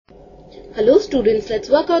Hello students, let's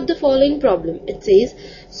work out the following problem. It says,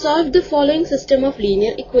 solve the following system of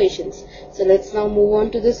linear equations. So let's now move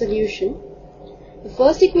on to the solution. The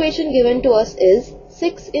first equation given to us is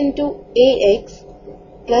 6 into ax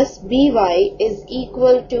plus by is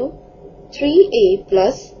equal to 3a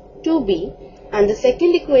plus 2b. And the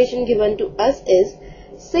second equation given to us is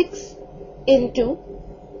 6 into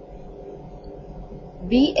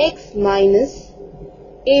bx minus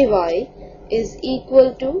ay is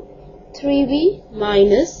equal to 3b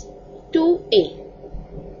minus 2a.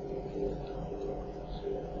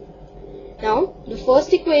 Now, the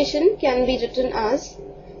first equation can be written as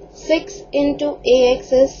 6 into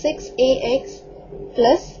ax is 6ax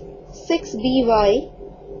plus 6by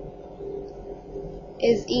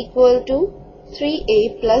is equal to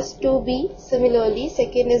 3a plus 2b. Similarly,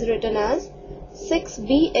 second is written as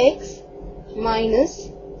 6bx minus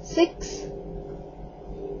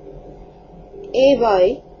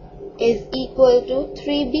 6ay is equal to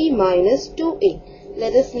 3b minus 2a.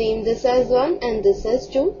 Let us name this as 1 and this as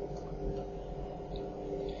 2.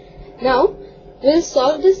 Now, we'll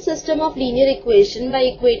solve this system of linear equation by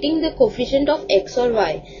equating the coefficient of x or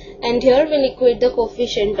y. And here we'll equate the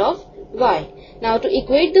coefficient of y. Now, to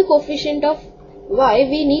equate the coefficient of y,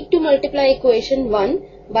 we need to multiply equation 1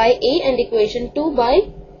 by a and equation 2 by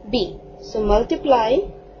b. So, multiply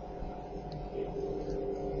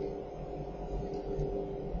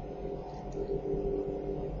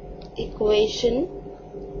equation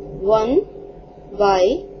 1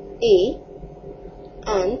 by a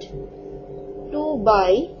and 2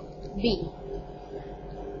 by b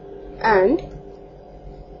and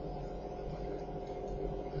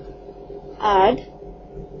add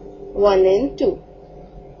 1 and 2.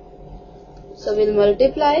 So we'll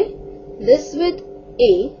multiply this with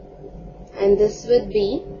a and this with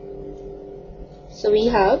b. So we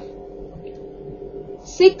have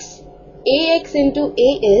 6ax into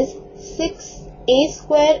a is 6a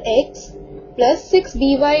square x plus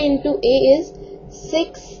 6by into a is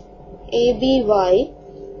 6aby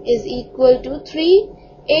is equal to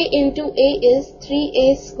 3a into a is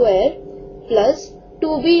 3a square plus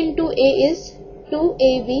 2b into a is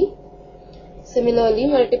 2ab. Similarly,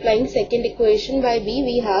 multiplying second equation by b,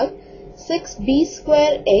 we have 6b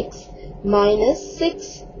square x minus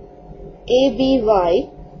 6aby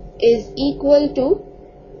is equal to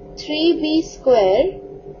 3b square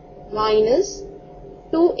minus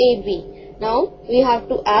 2ab. Now, we have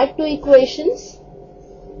to add two equations.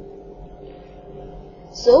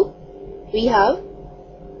 So, we have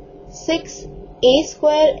 6a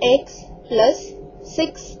square x plus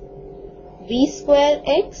 6b square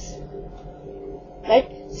x. But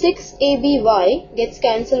 6aby gets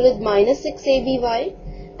cancelled with minus 6aby.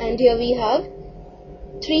 And here we have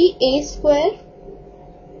 3a square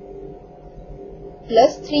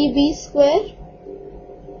plus 3b square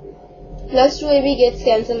plus 2ab gets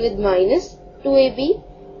cancelled with minus 2ab.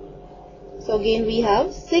 So again we have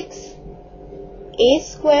 6a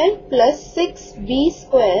square plus 6b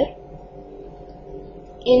square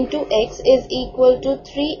into x is equal to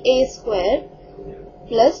 3a square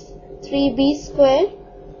plus 3b square.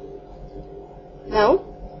 Now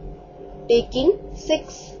taking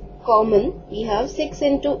 6 common, we have 6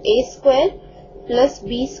 into a square plus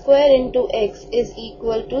b square into x is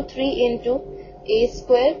equal to 3 into a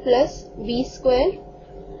square plus b square.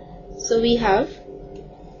 So we have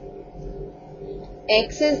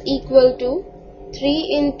x is equal to 3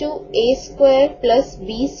 into a square plus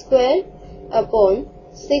b square upon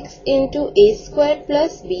 6 into a square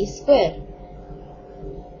plus b square.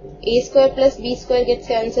 A square plus b square gets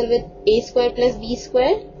cancelled with a square plus b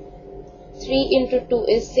square. 3 into 2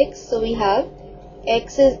 is 6. So we have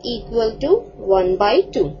x is equal to 1 by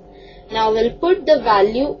 2. Now we'll put the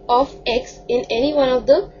value of x in any one of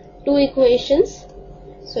the two equations.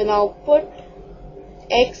 So now put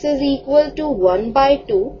x is equal to 1 by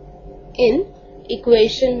 2 in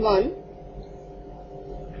equation 1.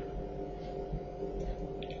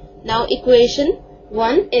 Now equation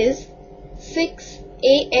 1 is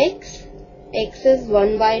 6ax, x is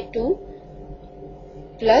 1 by 2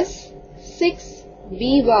 plus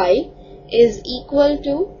 6by is equal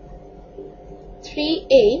to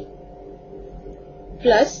 3a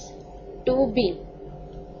plus 2b.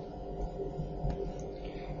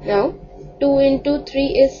 Now 2 into 3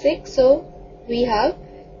 is 6, so we have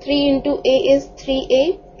 3 into a is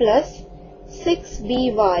 3a plus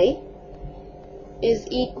 6by is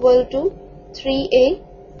equal to 3a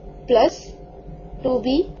plus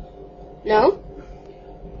 2b. Now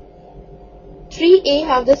 3a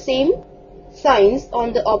have the same signs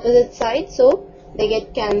on the opposite side, so they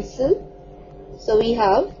get cancelled. So we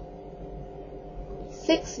have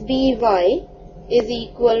 6by is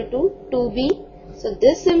equal to 2b. So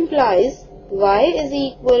this implies y is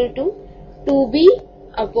equal to 2b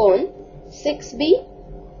upon 6b.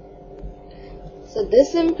 So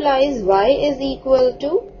this implies y is equal to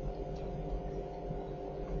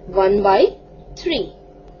 1 by 3.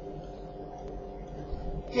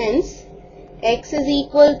 Hence, x is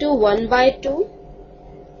equal to 1 by 2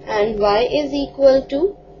 and y is equal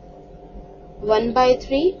to 1 by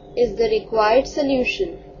 3 is the required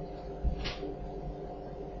solution.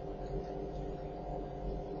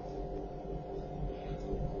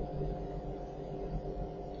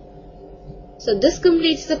 So this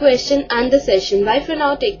completes the question and the session. Bye for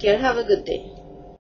now. Take care. Have a good day.